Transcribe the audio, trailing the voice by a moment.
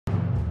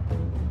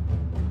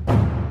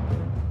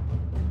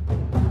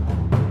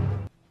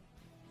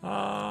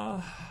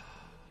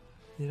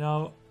You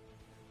know,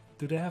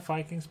 do they have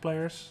Vikings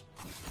players?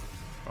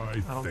 I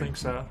don't think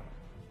so.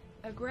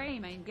 A grey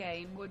main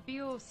game would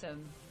be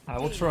awesome. I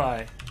will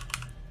try.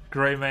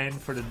 Grey main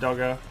for the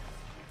doggo.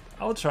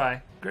 I will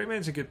try. Grey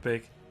main's a good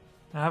pick.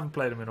 I haven't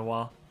played him in a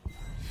while.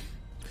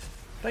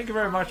 Thank you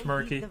very much,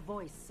 Murky.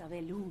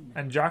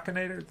 And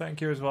Jockinator, thank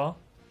you as well.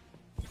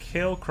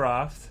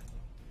 Kael'thas.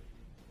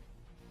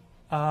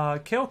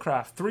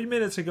 Kael'thas, 3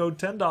 minutes ago,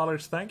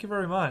 $10. Thank you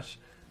very much.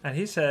 And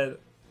he said,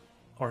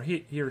 or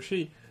he or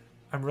she,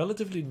 I'm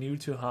relatively new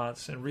to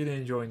HOTS and really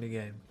enjoying the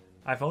game.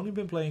 I've only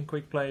been playing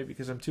quick play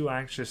because I'm too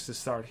anxious to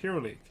start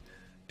Hero League.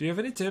 Do you have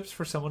any tips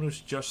for someone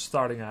who's just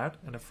starting out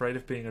and afraid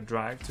of being a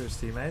drag to his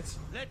teammates?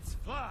 Let's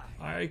fly.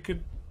 I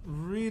could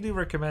really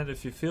recommend,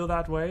 if you feel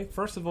that way,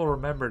 first of all,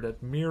 remember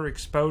that mere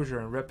exposure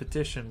and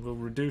repetition will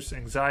reduce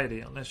anxiety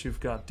unless you've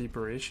got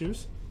deeper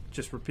issues.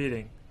 Just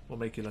repeating will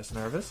make you less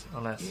nervous,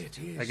 unless,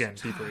 again,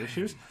 deeper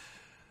issues.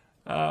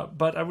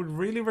 But I would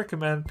really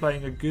recommend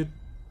playing a good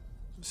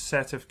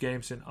set of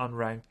games in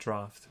unranked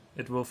draft.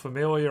 It will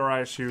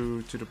familiarize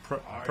you to the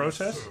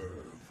process,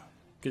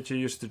 get you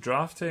used to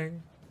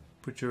drafting,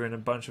 put you in a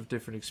bunch of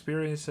different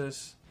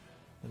experiences,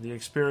 and the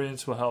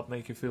experience will help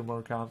make you feel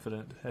more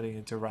confident heading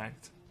into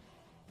ranked.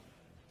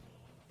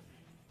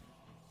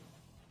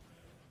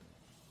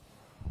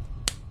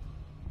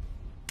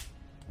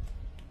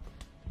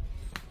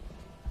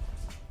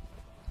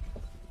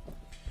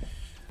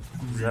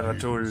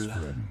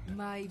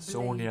 Zeratul,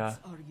 Sonia.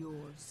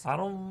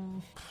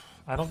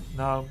 I don't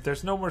know.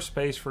 There's no more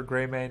space for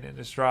Grey Main in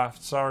this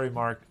draft. Sorry,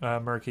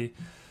 Murky.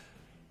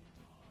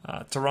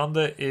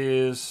 Tyrande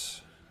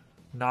is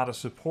not a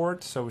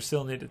support, so we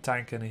still need a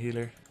tank and a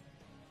healer.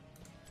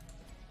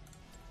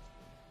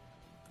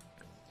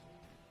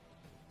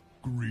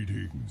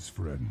 Greetings,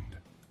 friend.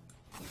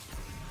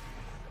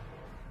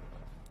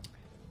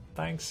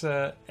 Thanks,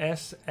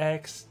 SXWX.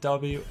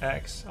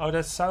 Oh,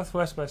 that's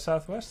Southwest by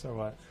Southwest or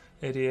what?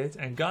 88.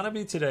 And gonna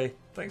be today.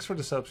 Thanks for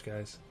the subs,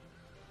 guys.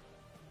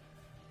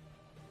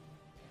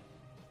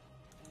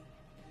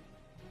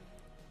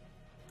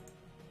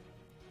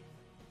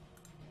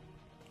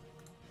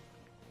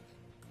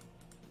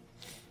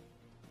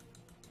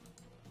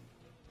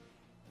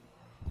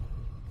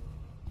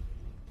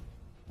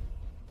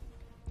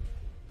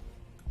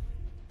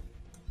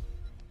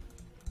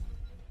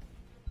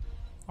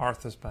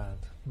 Arthur's band.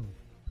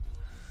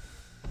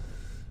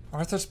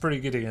 Arthur's pretty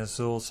good against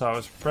Zul, so I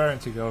was preparing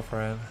to go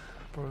for him.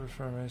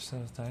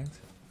 Formation tanked.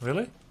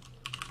 Really?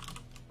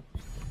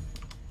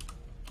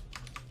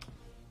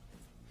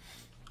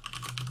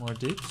 More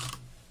deeps?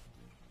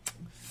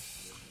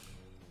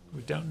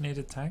 We don't need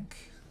a tank.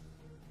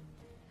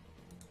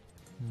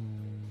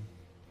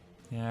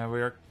 Yeah,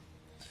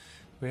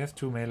 we have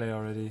 2 melee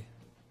already.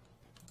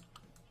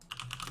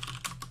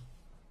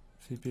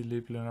 VP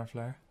Leap Lunar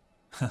Flare.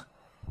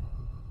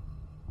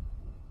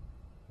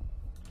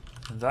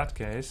 In that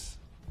case,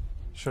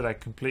 should I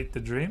complete the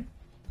dream?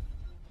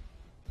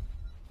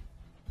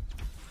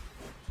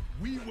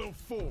 We will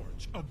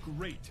forge a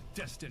great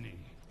destiny.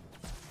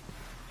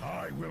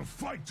 I will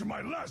fight to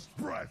my last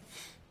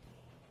breath.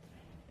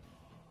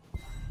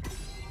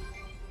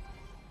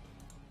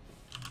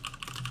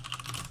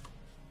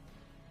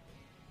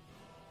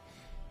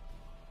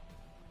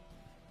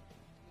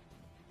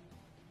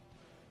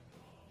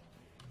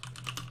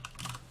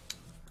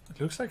 It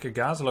looks like a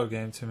Gazlo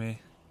game to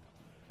me,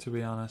 to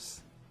be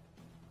honest.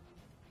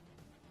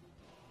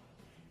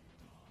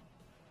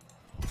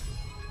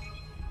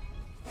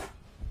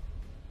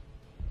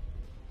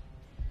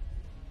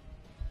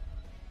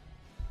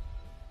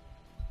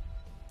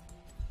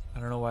 I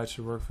don't know why it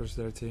should work for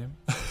their team.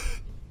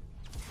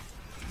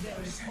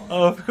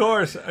 Of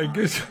course, a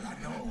good...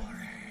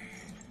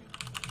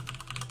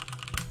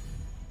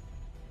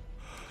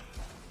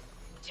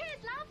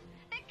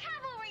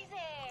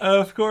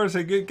 Of course,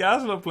 a good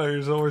Gazlo player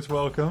is always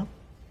welcome.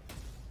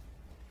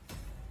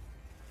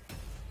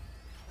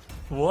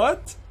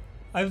 What?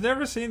 I've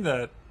never seen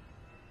that.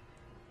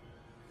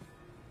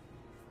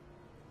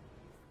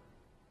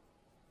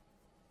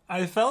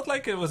 I felt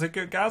like it was a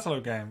good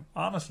Gazlo game,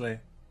 honestly.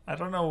 I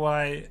don't know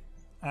why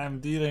I'm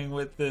dealing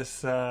with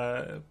this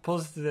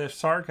positive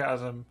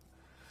sarcasm.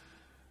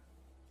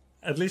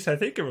 At least I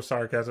think it was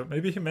sarcasm.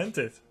 Maybe he meant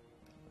it.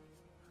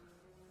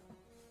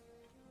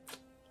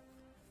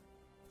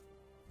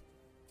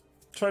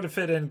 Try to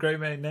fit in Grey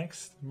Main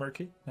next.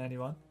 Murky,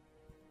 91.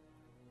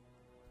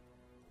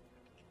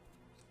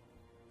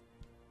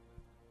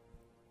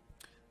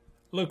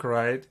 Look,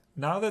 right,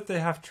 now that they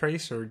have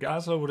Tracer,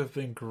 Gazlo would have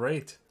been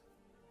great.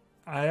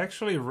 I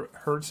actually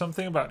heard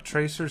something about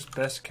Tracer's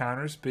best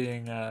counters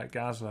being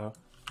Gazlo.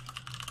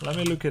 Let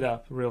me look it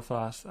up real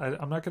fast.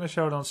 I'm not going to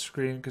show it on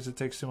screen because it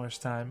takes too much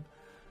time.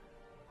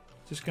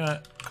 Just going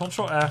to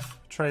Control F,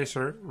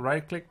 Tracer,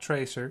 right click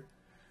Tracer.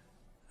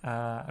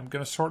 I'm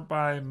going to sort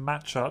by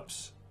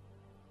matchups.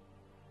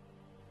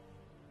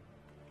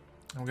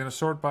 I'm going to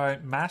sort by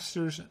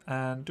Masters.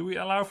 And do we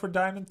allow for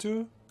Diamond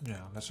 2?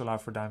 Yeah, let's allow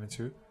for Diamond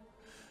 2.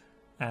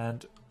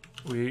 And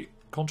we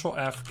Control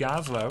F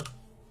Gazlo.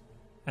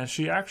 And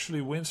she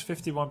actually wins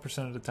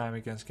 51% of the time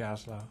against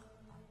Kael'thas,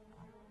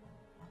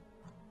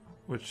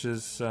 which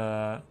is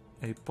a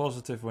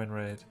positive win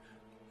rate.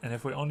 And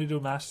if we only do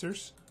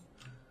Masters,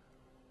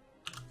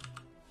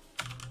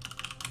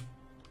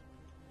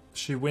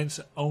 she wins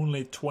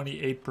only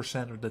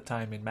 28% of the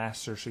time in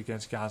Masters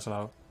against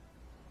Kael'thas.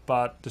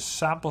 But the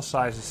sample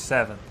size is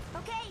 7.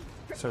 Okay,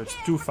 So it's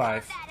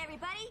 2-5.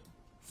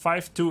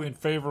 5-2 in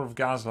favor of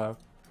Kael'thas.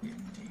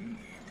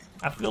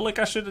 I feel like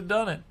I should have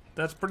done it.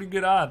 That's pretty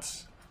good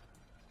odds.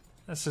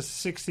 That's a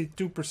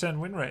 62%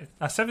 win rate.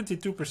 A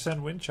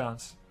 72% win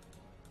chance.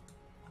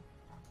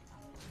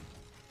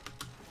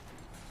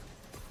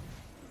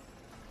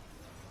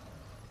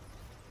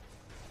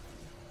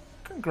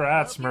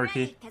 Congrats,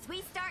 Murky.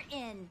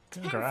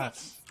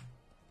 Congrats.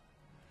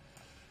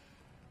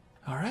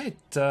 Alright,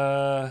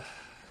 I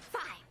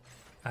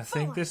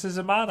think this is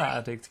a mana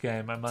addict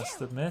game, I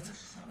must admit.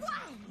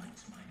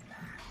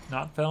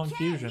 Not Felon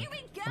Fusion.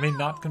 I mean,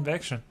 not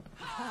Convection.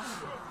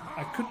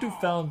 I could do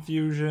Felon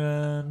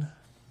Fusion.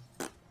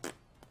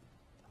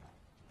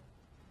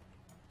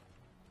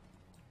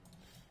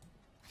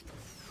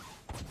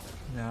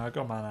 No, I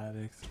got mana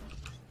addict.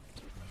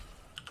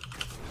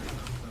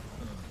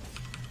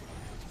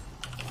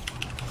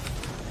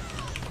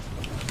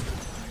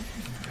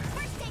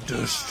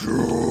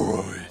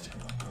 Destroyed.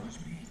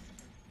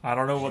 I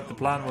don't know what the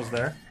plan was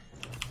there.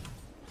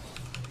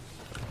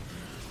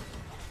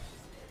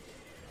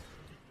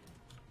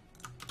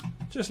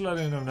 Just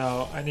letting them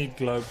know I need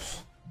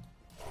globes.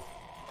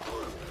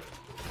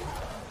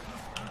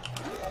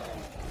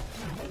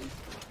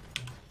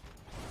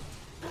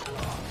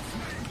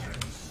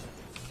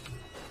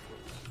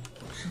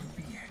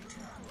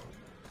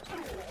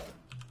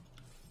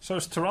 So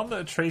is Tyrande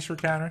a tracer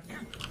counter?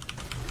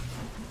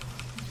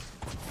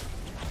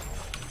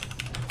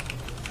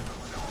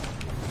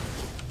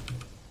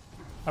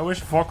 I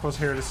wish Vok was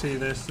here to see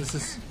this. This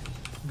is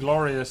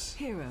glorious.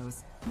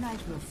 Heroes, night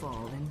will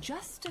fall in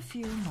just a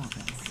few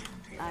moments.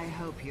 I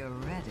hope you're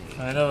ready.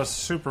 I know, it's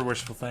super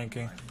wishful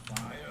thinking.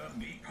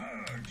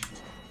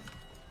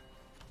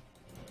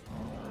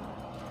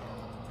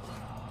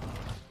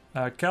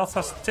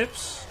 Kael'thas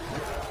tips?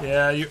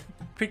 Yeah, you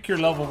pick your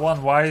level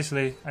 1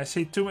 wisely. I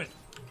see too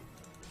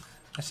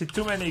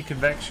many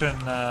convection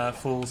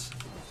fools.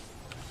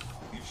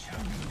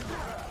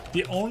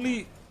 The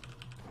only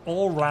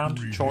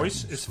all-round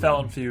choice is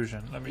Felon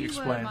Fusion. Let me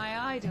explain. You were my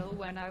idol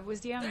when I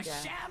was younger.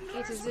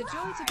 It is a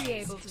joy to be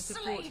able to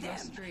support your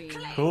stream.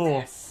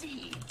 Cool.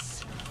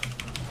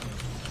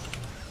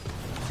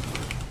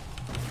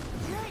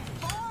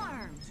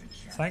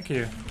 Thank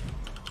you.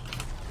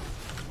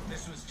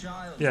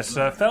 Yes,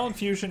 Felon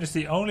Fusion is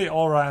the only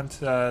all-round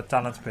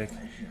talent pick.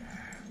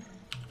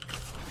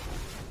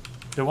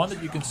 The one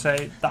that you can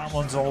say, that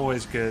one's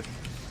always good.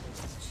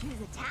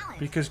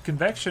 Because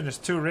Convection is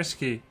too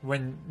risky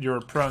when you're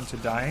prone to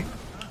dying.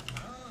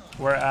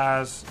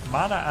 Whereas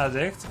Mana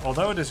Addict,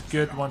 although it is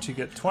good once you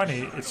get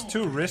 20, it's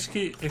too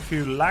risky if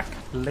you lack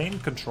lane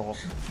control.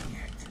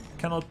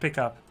 Cannot pick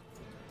up.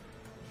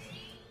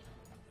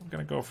 I'm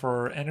gonna go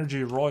for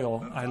Energy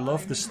Royal. I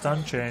love the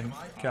stun chain,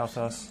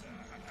 Kael'thas.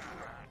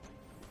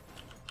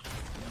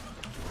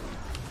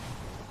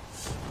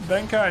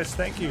 Benkais,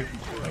 thank you.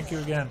 Thank you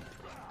again.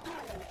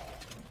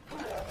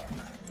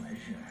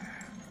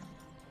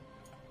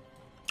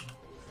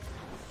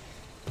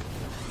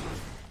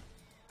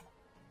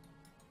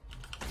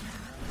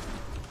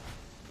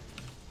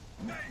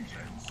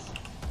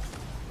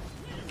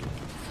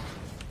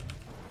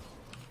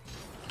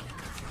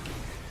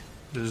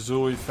 The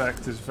Zoo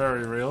effect is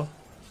very real.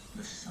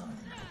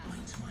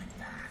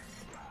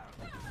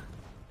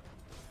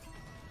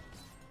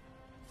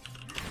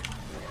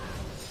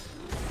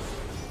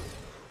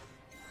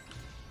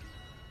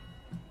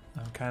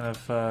 I'm kind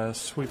of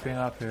sweeping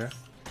up here.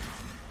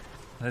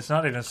 And it's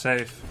not even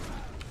safe.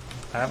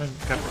 I haven't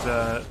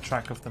kept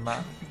track of the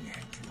map.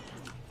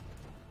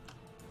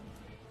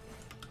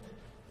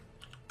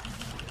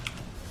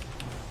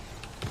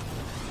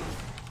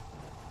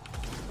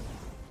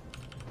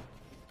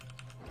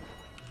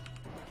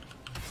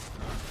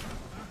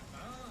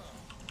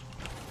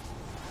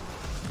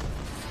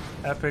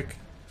 Epic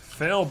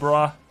fail,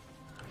 brah.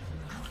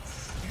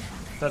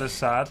 That is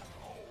sad.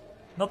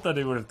 Not that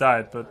he would have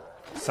died,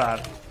 but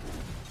sad.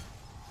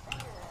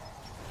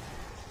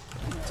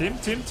 Team.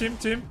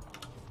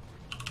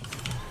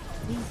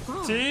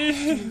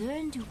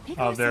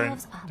 Oh, they're in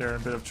a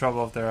bit of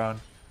trouble of their own.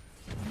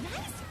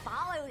 Nice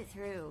follow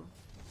through.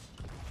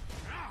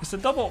 Is the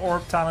double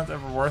orb talent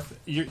ever worth?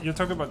 You're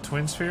talking about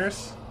twin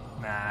spheres?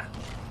 Nah.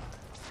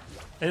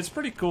 It's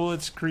pretty cool.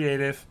 It's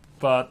creative.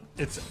 But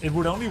it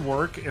would only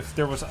work if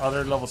there was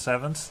other level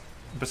 7s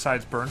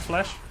besides Burn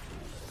Flesh.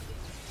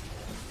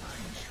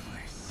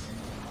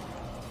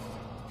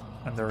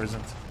 And there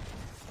isn't.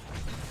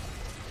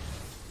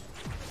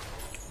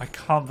 I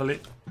can't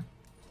believe...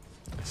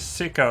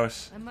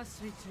 Sickos. I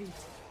must retreat.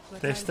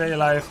 They stay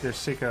alive, they're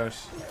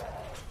sickos.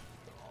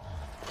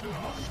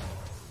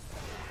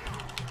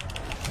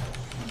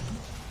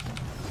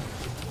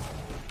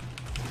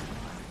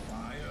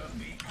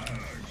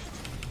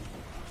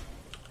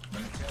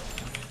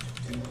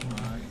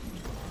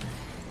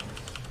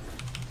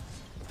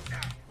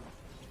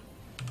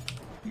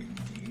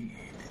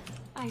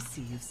 I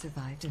see you've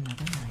survived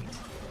another night.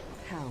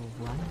 How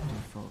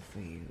wonderful for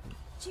you.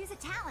 Choose a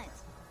talent.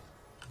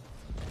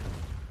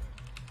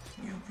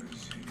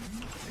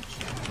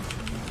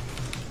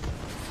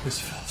 This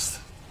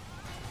fast.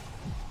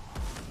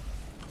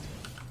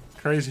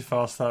 Crazy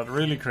fast start,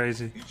 really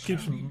crazy.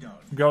 Keeps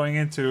going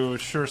into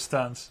sure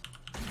stunts.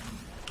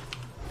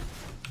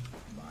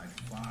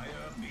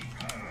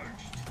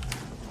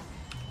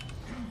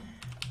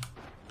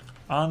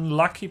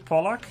 Unlucky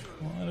Pollock?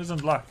 Well, it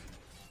isn't luck.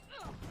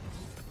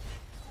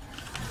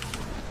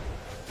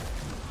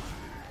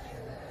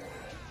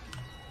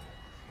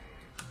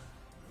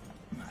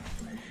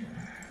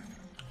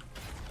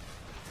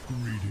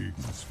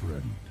 Greetings,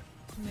 friend.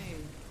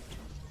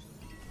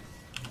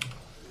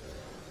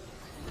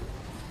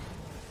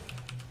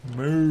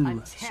 Moo.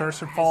 A terror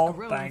Sorcerer has Fall,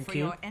 grown thank for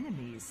you. your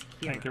enemies,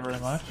 Thank you heroes.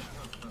 very much.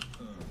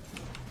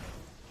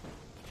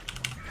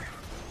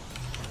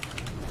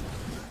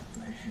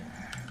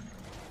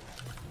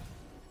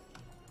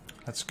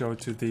 Let's go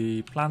to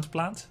the plant.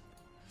 I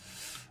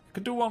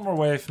could do one more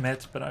wave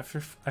mid, but I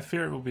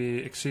fear it will be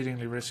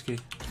exceedingly risky.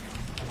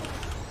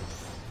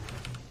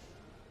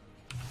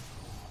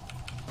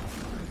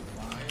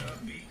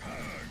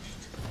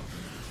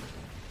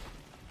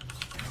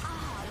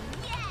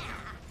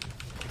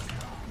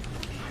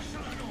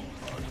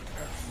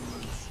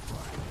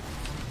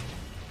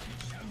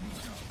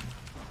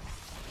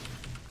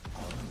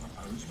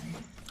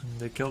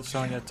 They killed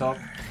Sonya top.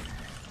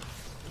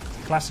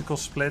 Classical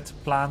split,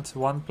 plant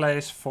one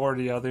place for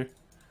the other.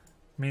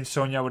 Means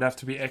Sonya would have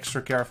to be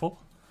extra careful.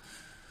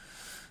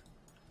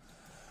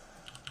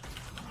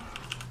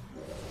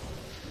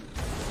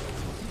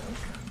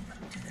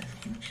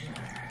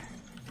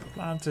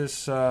 Plant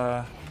is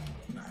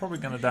probably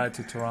gonna die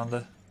to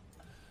Tyrande.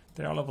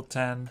 They are level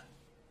 10.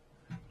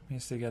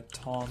 Means they get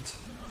taunt.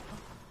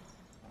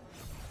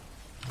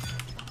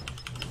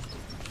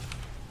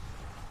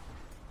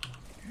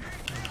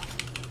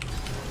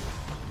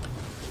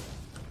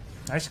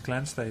 Nice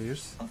cleanse they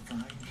used.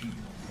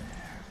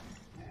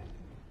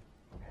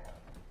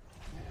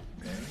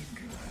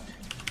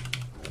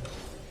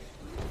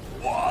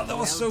 Wow, that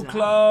was so Well done.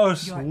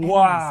 close! Your enemy's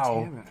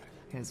Wow! terror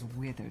has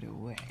withered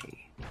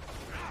away.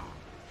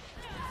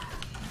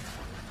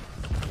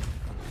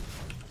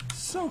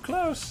 So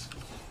close!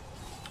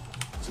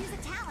 Choose a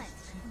talent.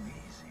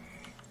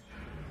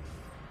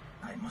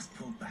 I must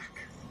pull back.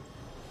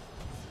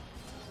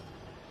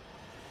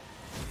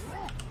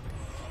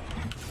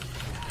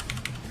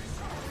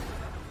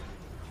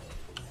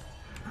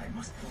 I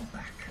must pull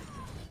back.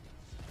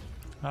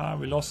 Ah,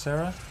 we lost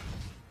Sarah.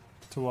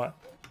 To what?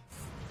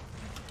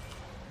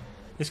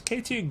 Is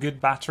KT a good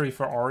battery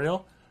for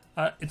Oriel?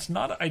 It's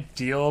not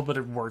ideal, but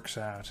it works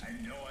out.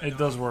 It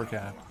does work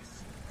out.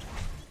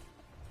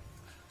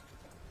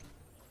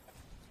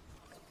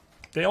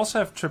 They also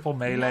have triple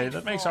melee.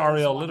 That makes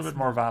Ariel a little bit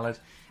more valid.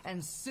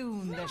 And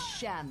soon the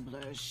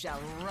Shamblers shall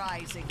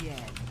rise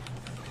again.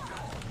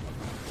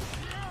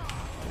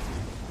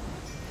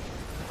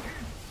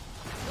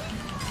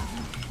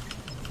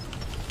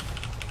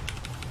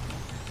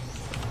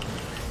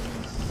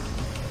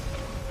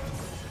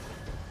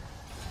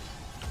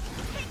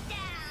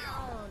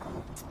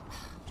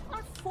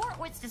 Our fort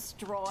was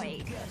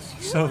destroyed.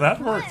 So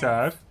that worked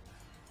out.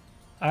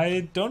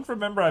 I don't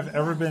remember I've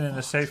ever been in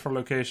a safer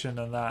location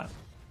than that.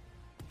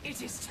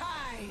 It is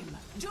time.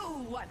 Do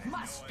what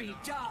must be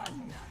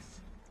done.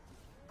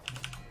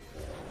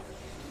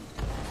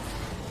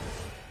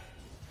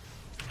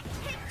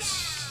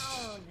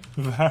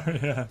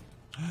 Varian!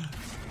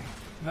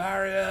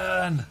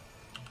 Varian!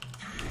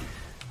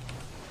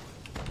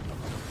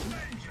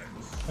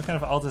 What kind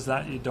of ult is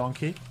that, you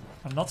donkey?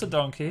 I'm not a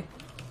donkey.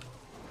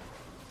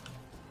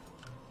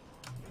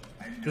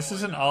 This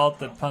is an ult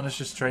that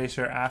punishes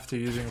Tracer after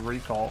using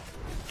recall.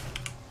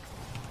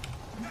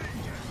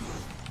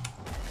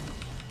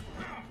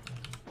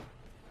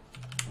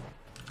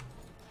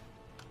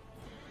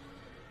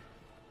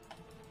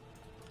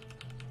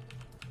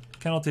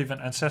 Cannot even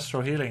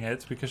ancestral healing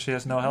it because she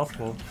has no health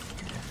pool.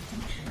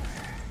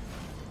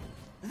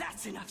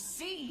 That's enough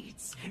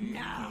seeds.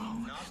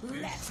 Now,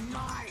 let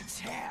my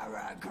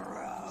terror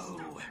grow.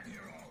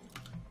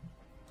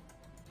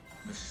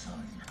 The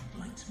sun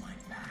lights my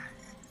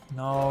path.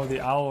 No,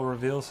 the owl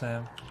reveals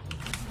him.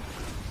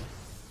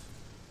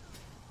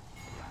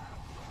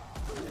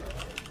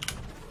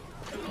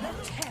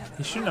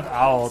 He shouldn't have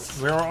owled.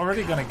 We're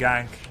already gonna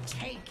gank.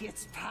 Take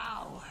its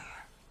power.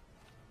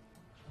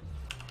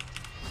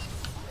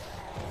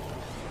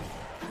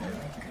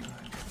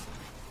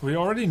 We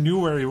already knew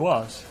where he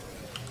was.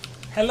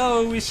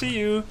 Hello, we see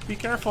you. Be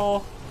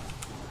careful.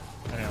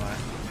 Anyway.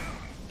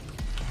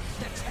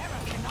 The terror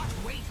cannot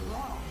wait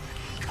long.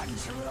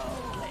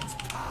 Control its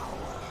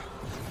power.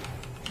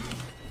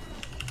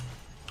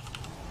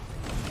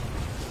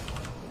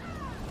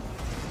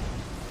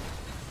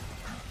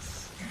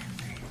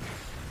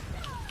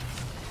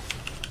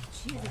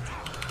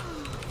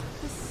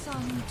 The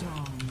sun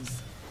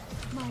dawns.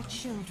 My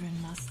children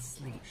must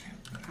sleep.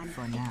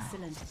 For now.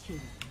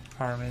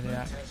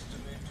 Paramediac.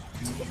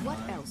 What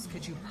else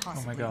could you Oh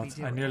possibly my be god,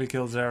 doing? I nearly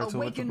killed Zeratul with the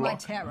Awaken my block.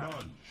 terror.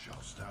 None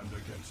shall stand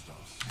against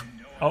us.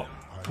 Oh,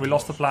 we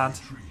lost the plant.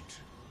 Retreat.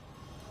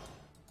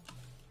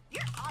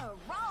 You're on a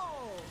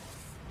roll.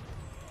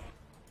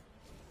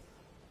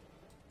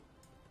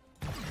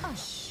 A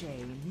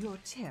shame your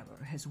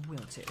terror has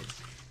wilted.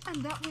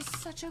 And that was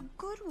such a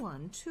good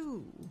one,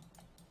 too.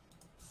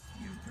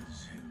 You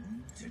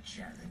presume to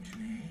challenge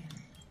me?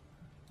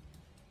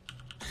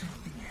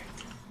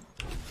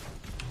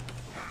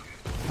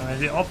 I mean,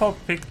 the Oppo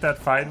picked that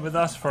fight with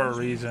us for a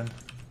reason,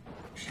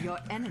 Your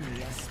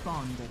enemy has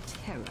spawned a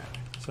terror.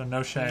 so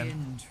no shame.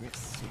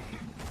 Interesting.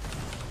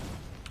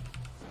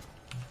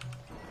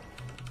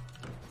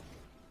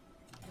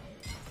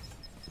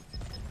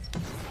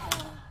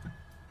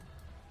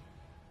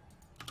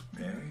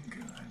 Very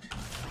good.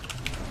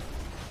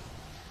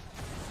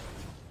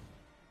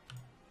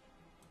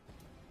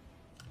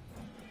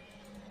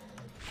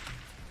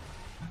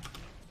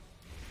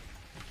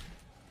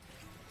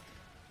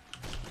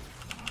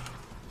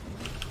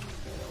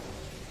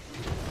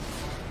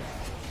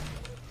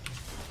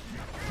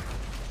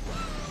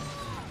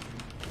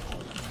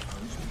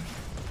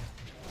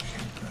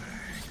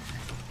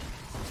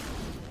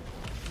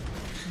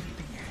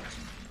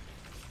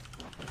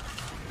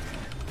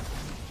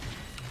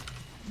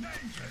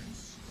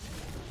 Vengeance!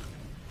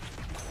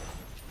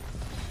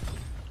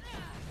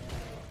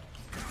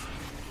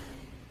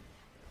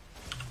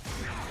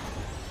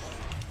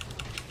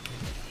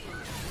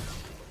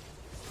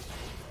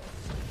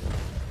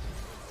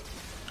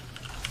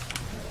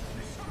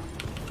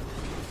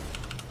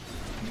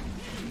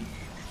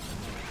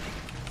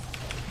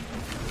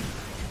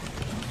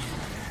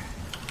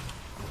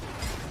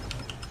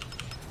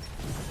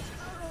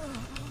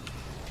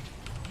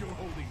 You're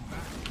holding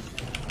back.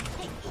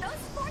 Hey, those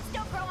sports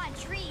don't grow on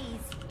trees.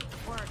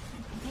 Or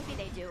maybe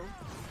they do.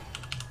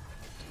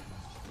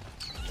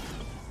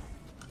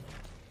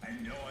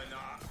 And you're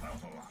not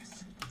of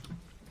us.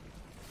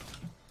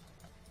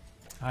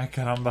 Ay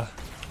caramba.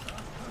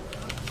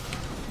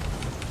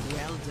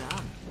 Well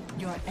done.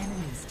 Your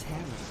enemy's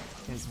terror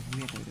has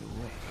withered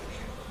away.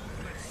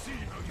 Let's see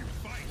how you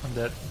fight. I'm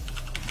dead.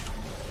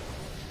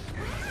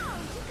 Wow,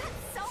 you got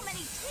so many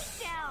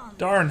takedowns.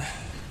 Darn.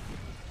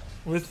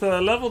 With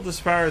level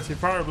disparity,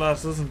 Power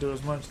Blast doesn't do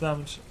as much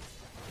damage.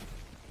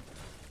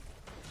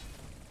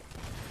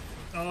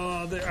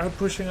 Oh, they are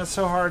pushing us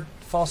so hard.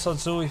 False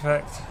Zoo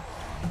effect.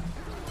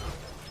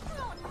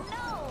 Oh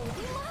no,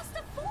 we lost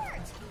the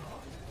fort.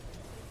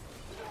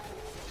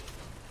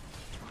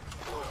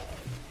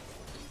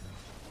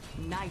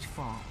 Night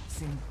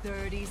falls in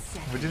 30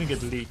 seconds. We didn't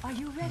get Leap. Are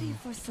you ready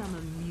for some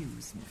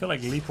amusement? I feel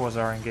like Leap was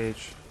our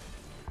engage.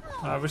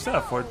 We still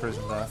have Void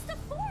Prison though. Lost the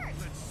fort.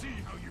 Let's see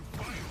how you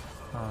fight.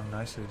 Oh,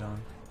 nicely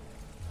done.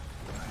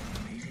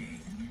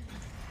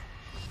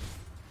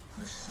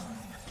 The sun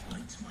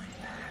lights my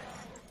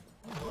path.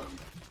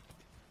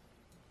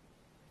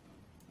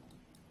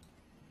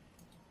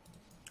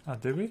 Ah,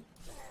 did we?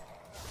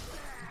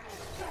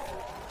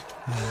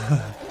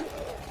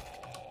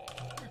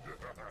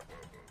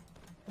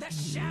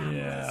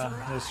 Yeah,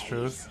 that's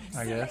true,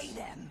 I guess.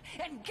 them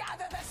and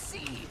gather the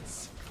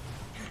seeds.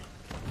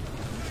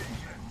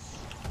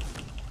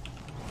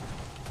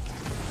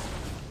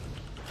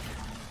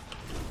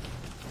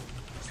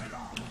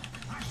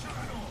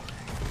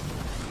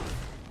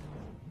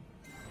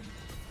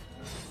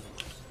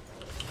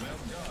 Well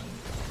done.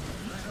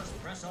 Let us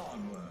press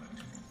onward.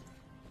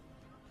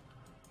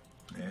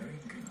 Very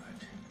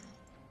good.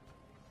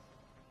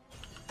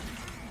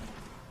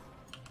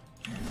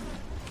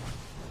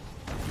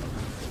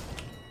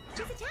 She's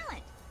a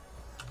talent.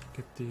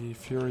 Get the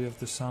Fury of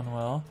the Sun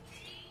well.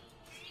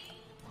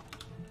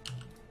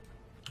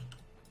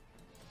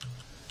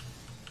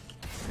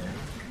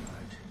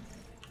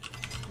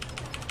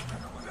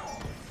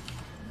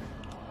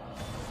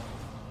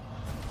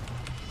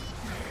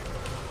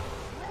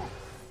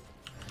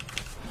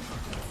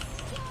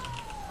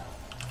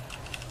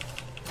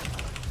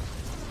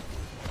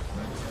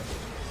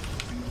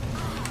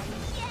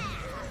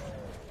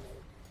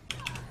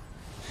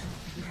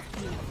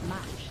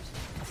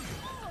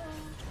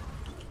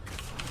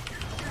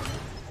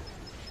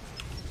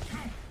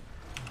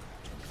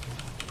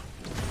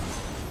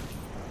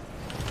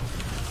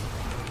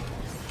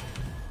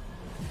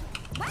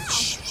 Wow,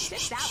 did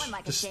that one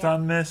like The a champ.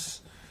 stun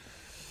miss.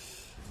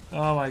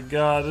 Oh my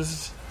god, this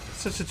is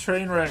such a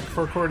train wreck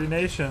for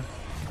coordination.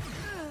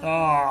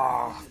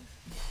 Ah,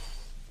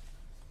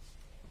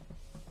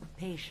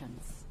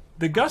 Patience.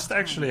 the gust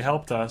actually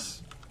helped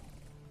us.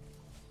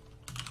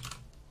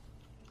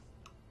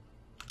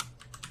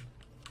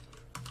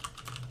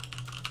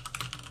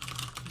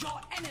 Your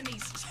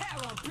enemy's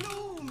terror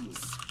blooms.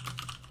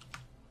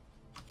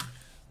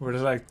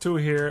 There's like two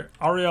here.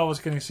 Ariel was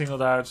getting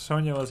singled out.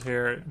 Sonya was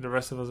here. The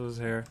rest of us was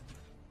here.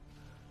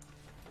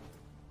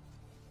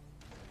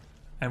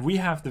 And we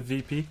have the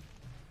VP.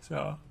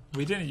 So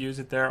we didn't use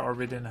it there, or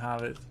we didn't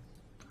have it.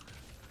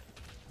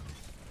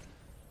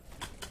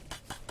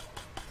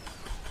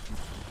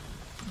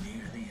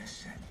 Merely a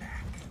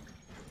setback.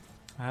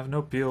 I have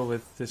no peel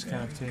with this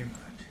kind of team.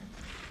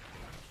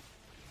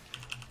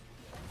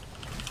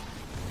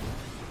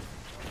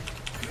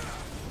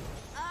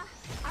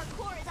 Our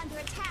core is under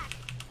attack.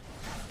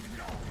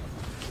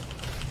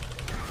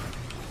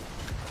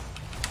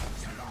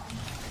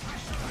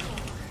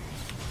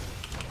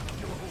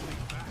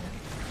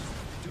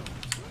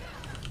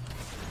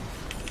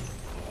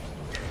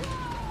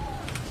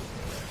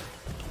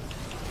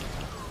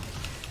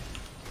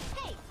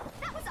 Hey,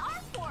 that was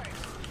our fort.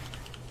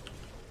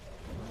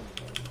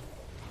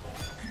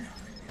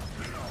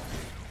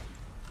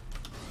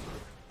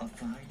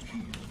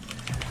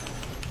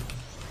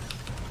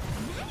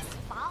 Nice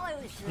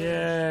follow-through.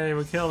 Yay,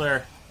 we killed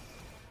her.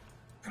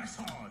 Press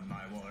on,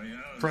 my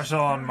warriors. Press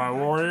on, my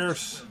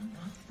warriors. Will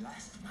not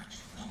last much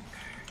longer.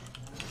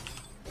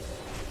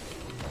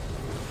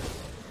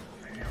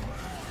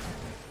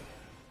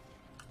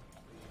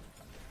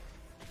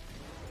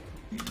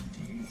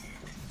 Indeed.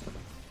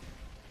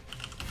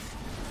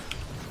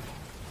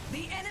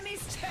 The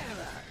enemy's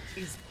terror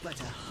is but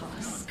a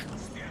husk.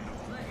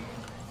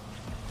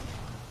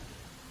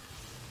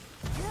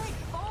 Good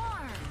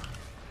form.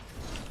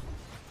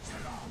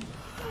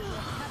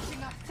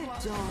 The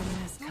dawn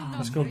has come.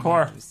 Let's go, for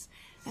core. yours,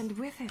 and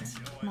with it,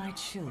 my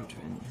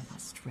children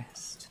must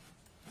rest.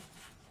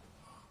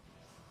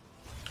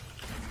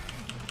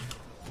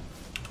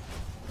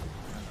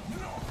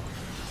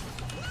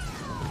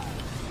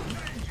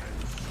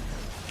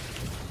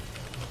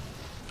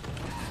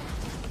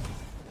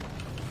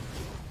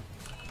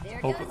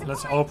 There goes the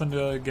Let's fort. open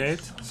the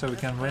gate so we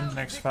can win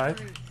next fight.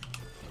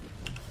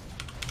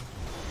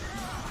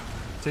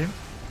 Team?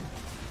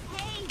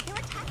 Hey, they're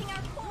attacking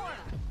our core.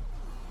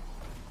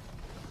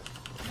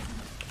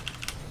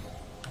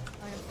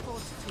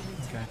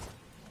 Okay.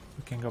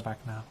 We can go back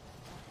now.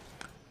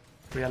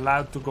 We're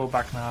allowed to go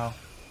back now.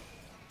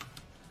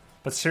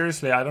 But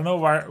seriously, I don't know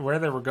where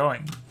they were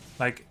going.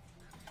 Like,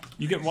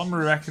 you get one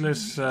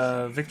miraculous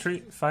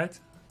victory fight.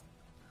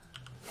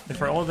 If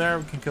we're all there,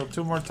 we can kill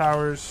 2 more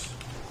towers.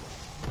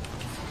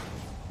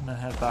 And then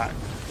head back.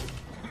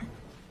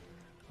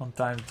 On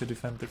time to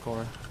defend the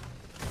core.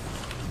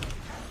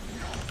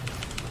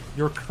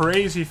 You're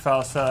crazy,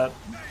 Falstad.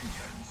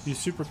 You're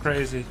super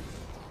crazy.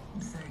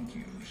 Thank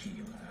you,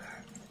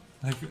 healer.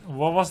 Like,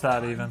 what was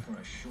that even? For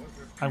a short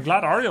I'm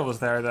glad Ariel was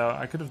there though.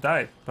 I could have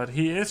died. But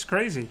he is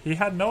crazy. He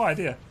had no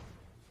idea.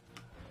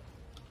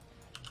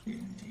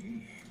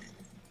 Indeed.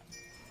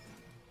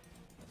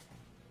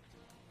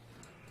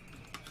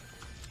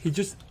 He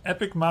just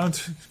epic mount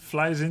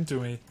flies into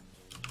me.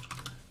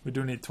 We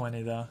do need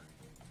 20 though.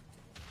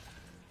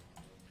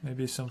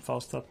 Maybe some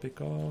Falstad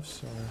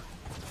pickoffs or...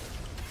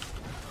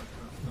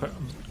 But...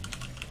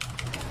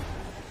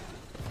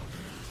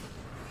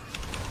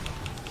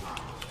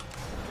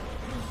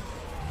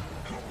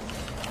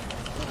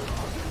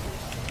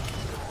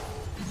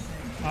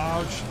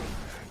 Ouch!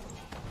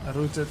 I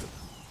rooted.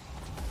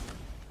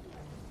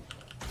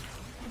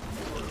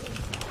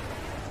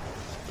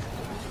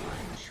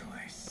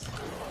 Choice.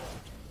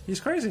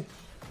 He's crazy.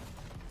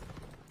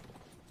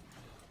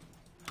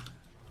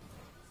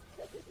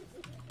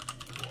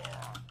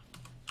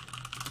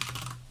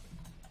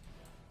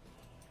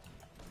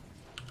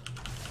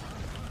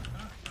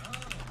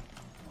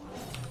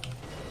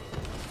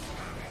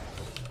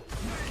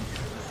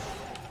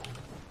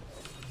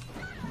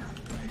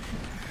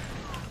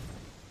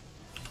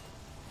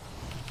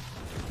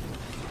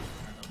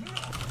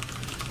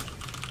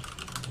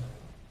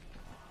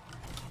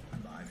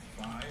 My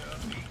fire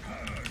be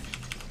purged.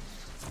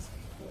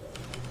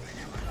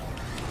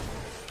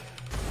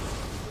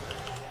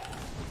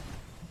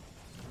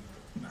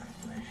 My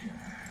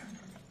pleasure.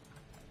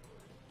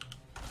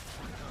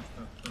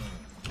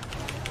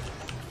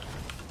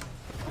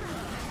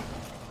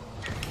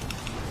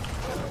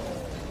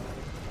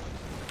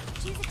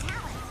 Choose a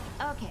talent.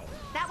 Okay,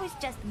 that was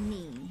just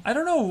mean. I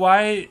don't know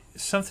why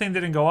something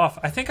didn't go off.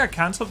 I think I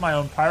cancelled my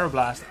own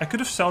Pyroblast. I could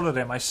have soloed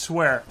him, I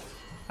swear.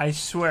 I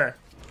swear.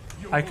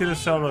 I could have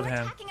soloed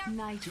him. Attacking our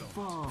Night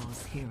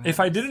falls, hero. If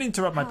I didn't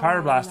interrupt my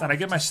Pyroblast and I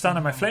get my stun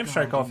and my Flame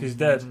Strike off, he's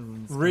dead.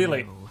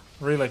 Really.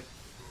 Really.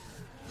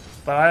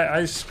 But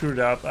I screwed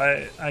up.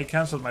 I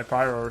cancelled my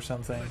Pyro or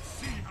something.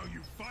 See how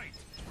you fight.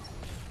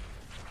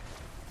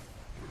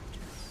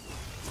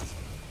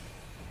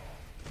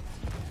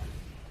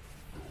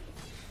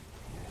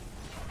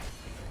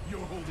 You're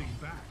holding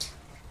back.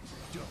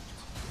 Don't.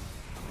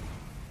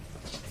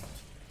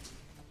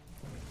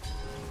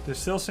 They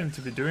still seem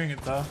to be doing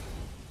it though.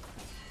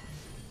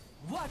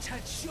 What a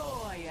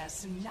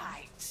joyous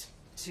night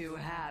to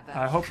have a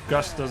I hope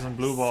Gus doesn't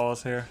blue ball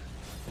us here.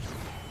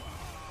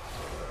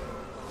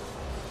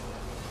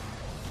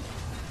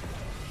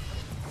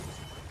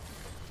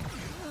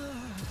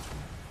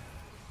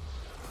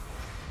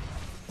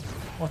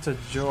 What a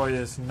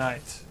joyous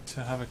night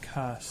to have a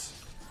Cass.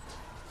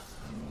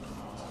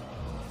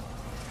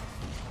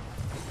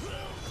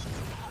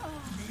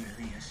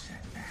 Merely a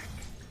setback.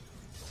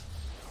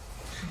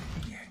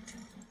 Yet.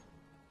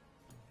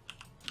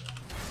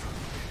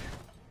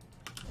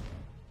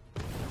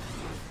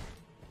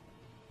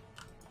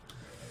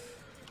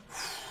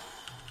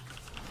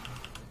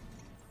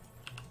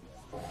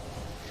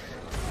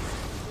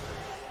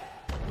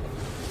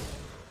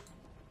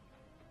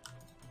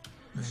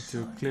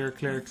 to clear,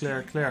 clear,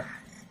 clear, clear.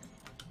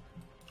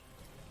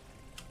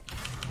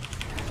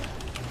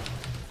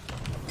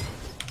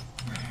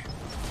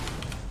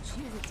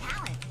 Choose a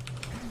talent.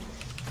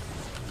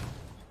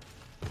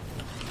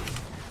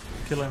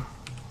 Kill him.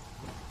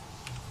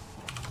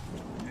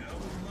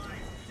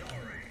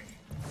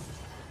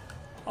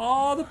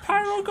 Oh, the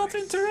pyro got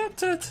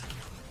interrupted.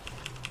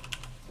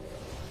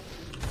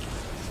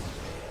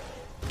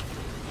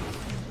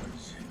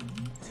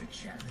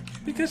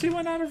 Because he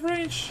went out of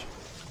range.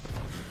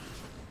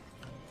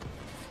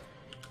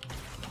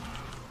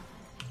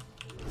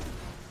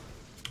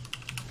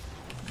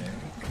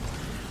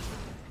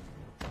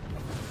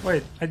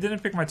 Wait, I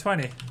didn't pick my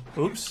 20.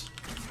 Oops.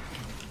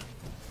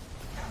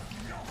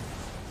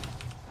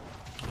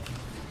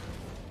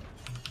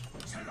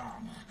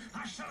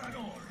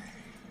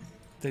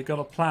 They got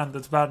a plan.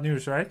 That's bad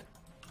news, right?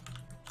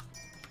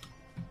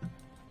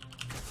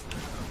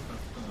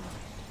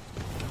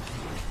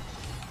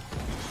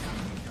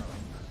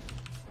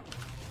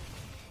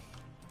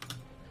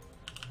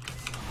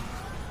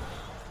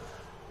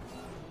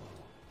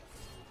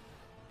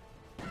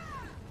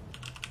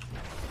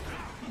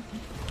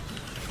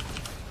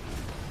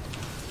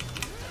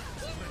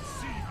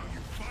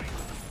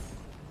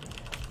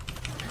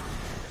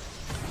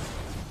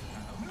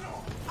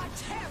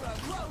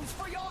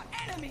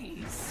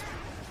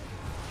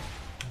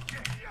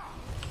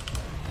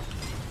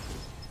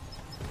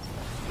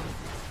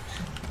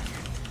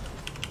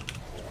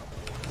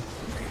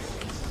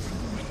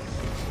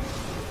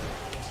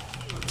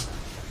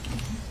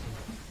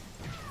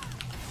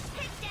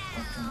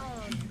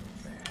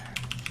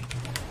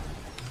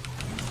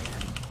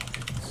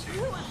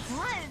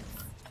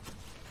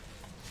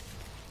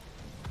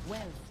 Well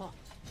fought.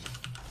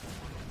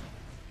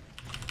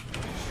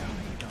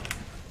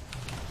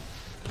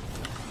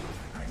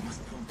 I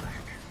must go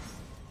back.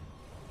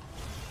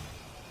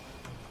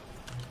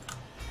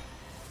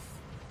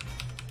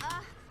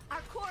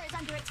 Our core is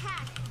under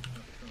attack.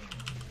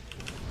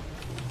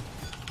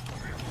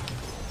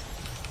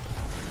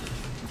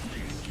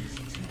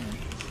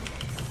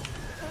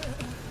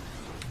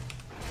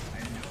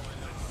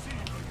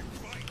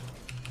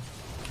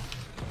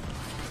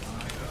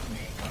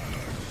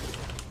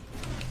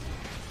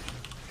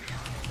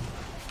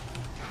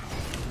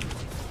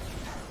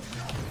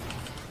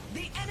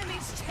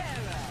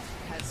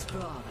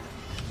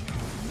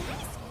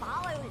 Nice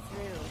follow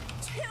through.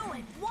 2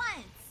 at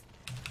once.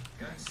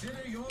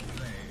 Consider your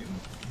flame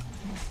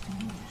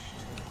extinguished.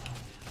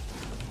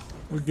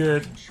 We're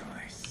good.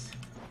 Choice.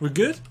 We're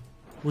good?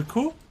 We're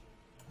cool?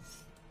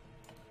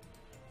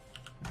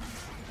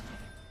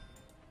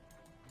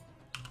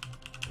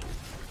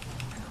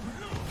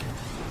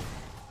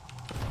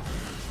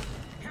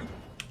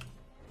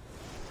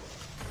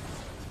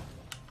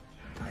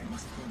 I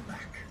must go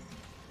back.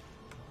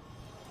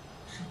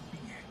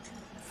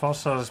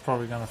 Fossa is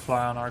probably gonna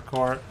fly on our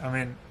core. I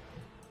mean,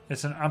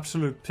 it's an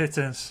absolute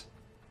pittance.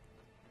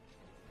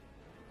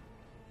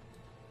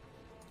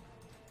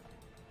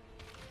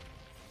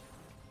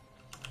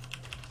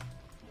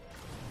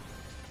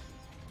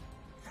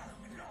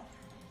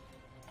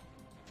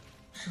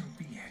 So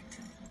be it.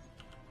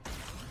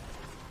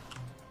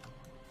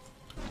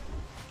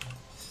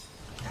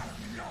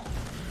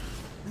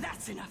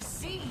 That's enough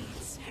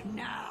seeds.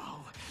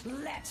 Now,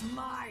 let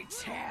my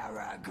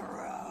terror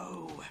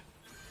grow.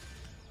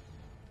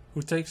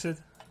 Who takes it?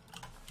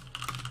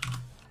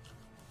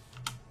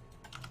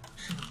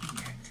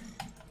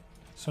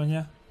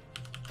 Sonia?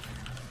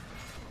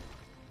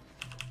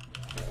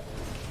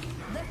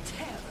 The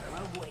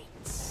terror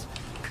awaits.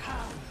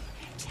 Come,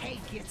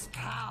 take its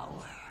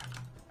power.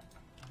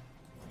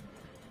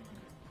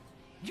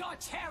 Your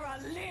terror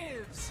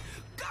lives.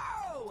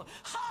 Go!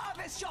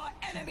 Harvest your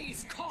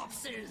enemies'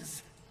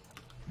 corpses.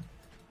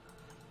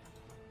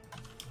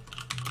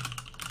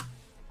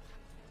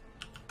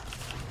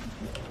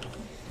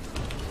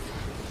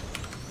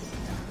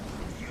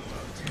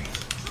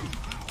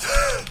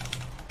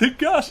 The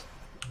gut!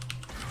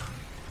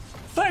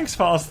 Thanks,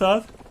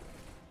 Falstad.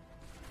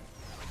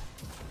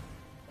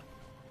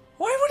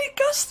 Why would he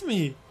gust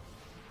me?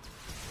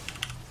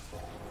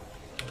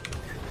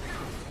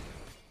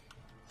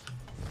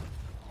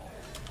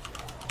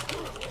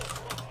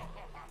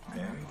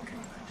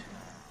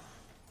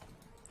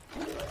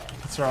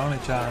 It's our only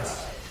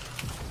chance.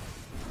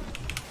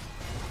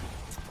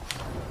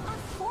 Our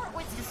fort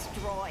was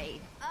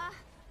destroyed.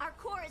 Our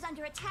core is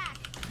under attack.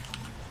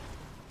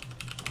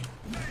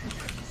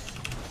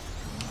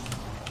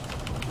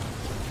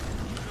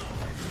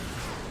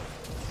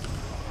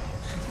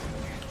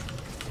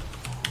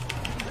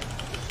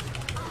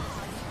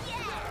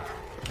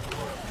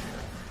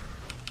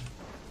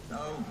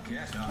 Oh,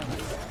 get up.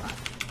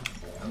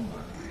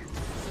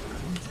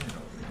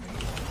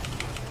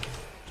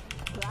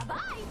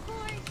 Bye-bye,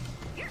 fort.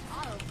 You're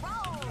on a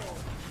roll.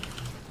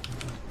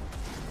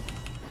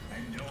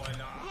 And no one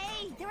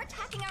Hey, they're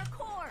attacking our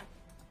core.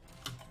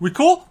 We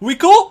cool? We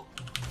cool?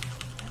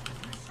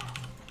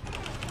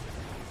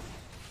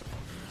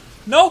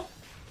 No?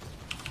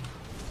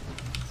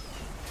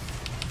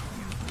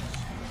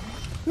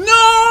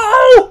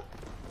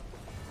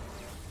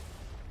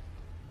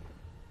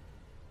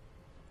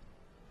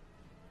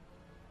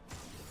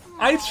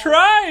 I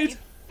tried!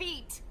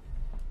 Feet.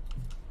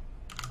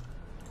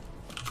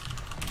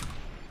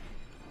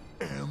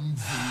 MVP.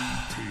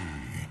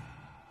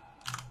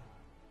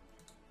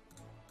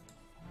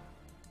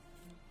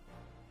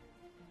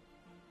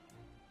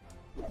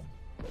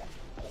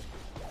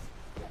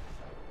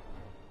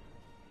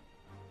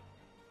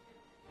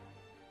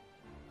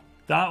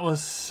 That was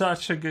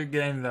such a good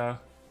game, though.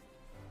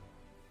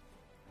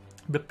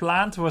 The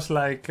plant was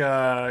like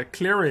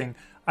clearing.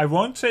 I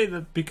won't say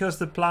that because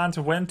the plant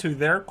went to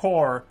their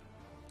core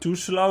too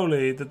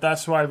slowly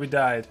that's why we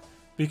died.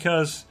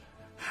 Because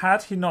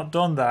had he not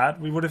done that,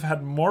 we would have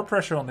had more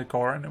pressure on the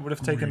core and it would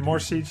have taken more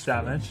siege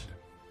damage.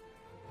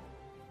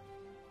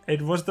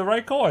 It was the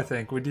right call, I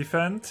think. We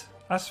defend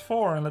as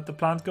 4 and let the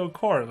plant go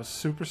core. It was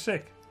super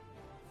sick.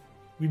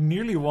 We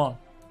nearly won.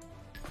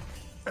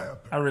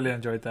 I really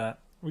enjoyed that.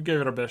 We gave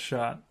it our best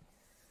shot.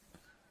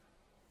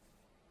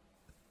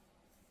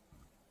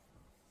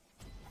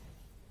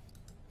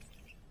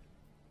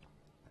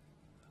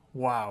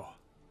 Wow.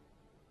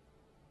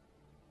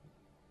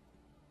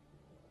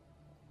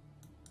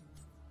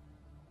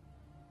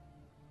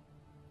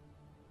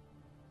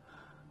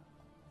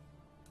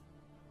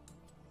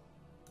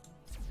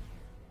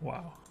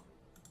 Wow.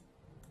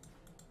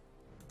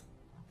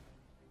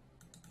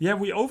 Yeah,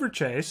 we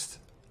overchased.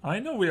 I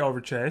know we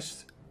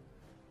overchased.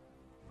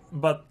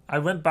 But I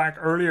went back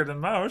earlier than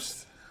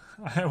most.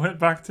 I went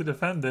back to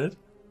defend it.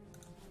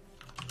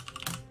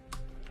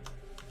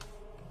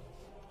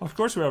 Of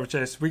course we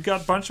overchased. We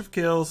got a bunch of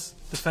kills,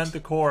 defend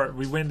the core,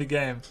 we win the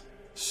game.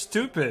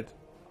 Stupid.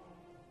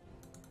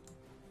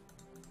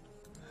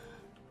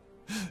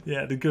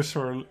 Yeah, the Gus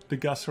were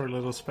a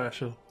little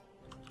special.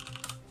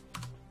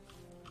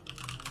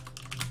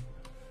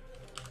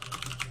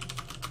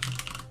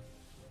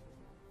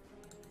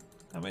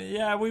 I mean,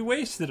 yeah, we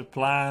wasted a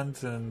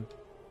plant and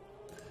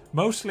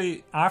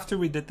mostly after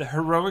we did the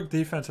heroic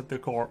defense at the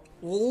core,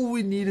 all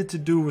we needed to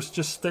do was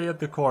just stay at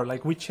the core.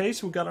 Like we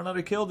chased, we got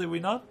another kill, did we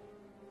not?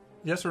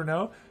 Yes or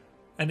no?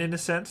 And in a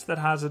sense that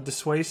has a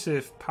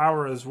dissuasive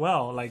power as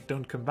well, like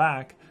don't come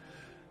back.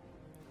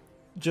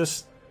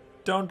 Just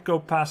don't go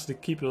past the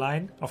keep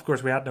line. Of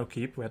course we had no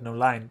keep, we had no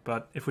line,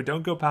 but if we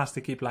don't go past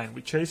the keep line,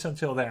 we chase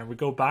until there and we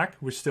go back,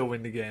 we still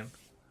win the game.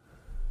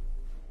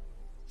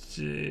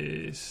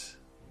 Jeez.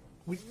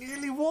 We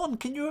nearly won,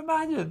 can you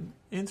imagine?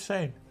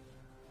 Insane.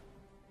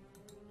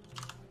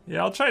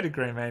 Yeah, I'll try the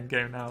grey main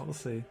game now, we'll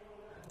see.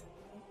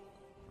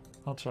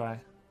 I'll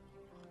try.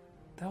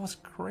 That was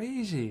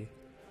crazy.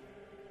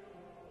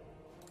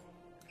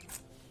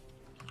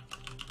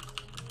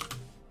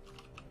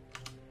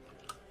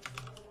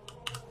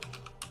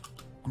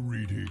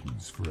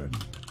 Greetings, friend.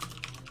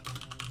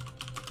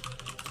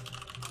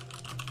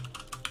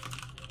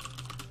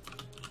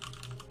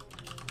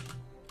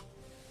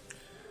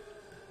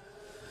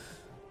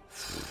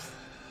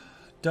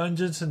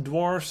 Dungeons and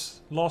Dwarfs,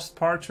 Lost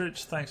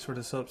Partridge, thanks for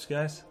the subs,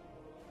 guys.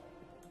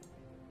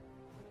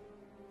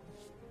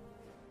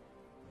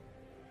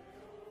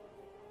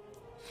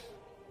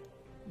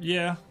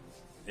 Yeah,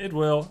 it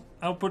will.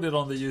 I'll put it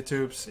on the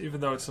YouTubes, even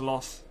though it's a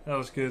loss. That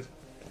was good.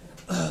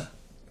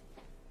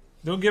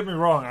 Don't get me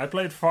wrong, I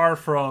played far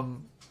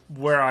from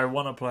where I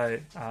want to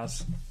play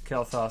as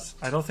Kael'thas.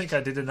 I don't think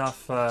I did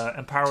enough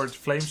empowered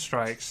flame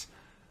strikes,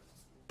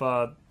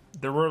 but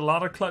there were a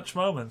lot of clutch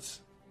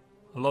moments.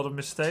 A lot of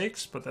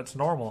mistakes, but that's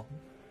normal,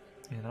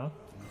 you know?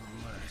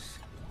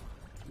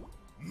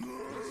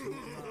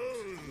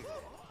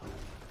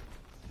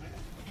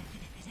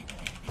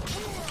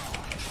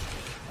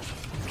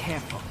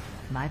 Careful.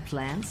 My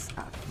plants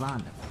are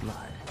fond of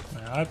blood.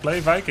 Yeah, I play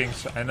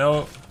Vikings. I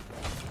know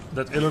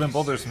that Illidan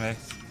bothers me.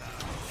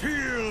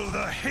 Feel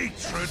the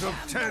hatred of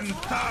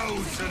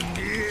 10,000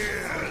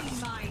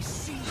 years!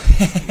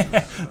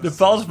 The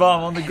pulse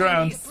bomb on the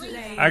ground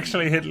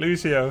actually hit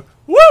Lucio.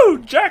 Woo!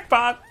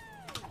 Jackpot!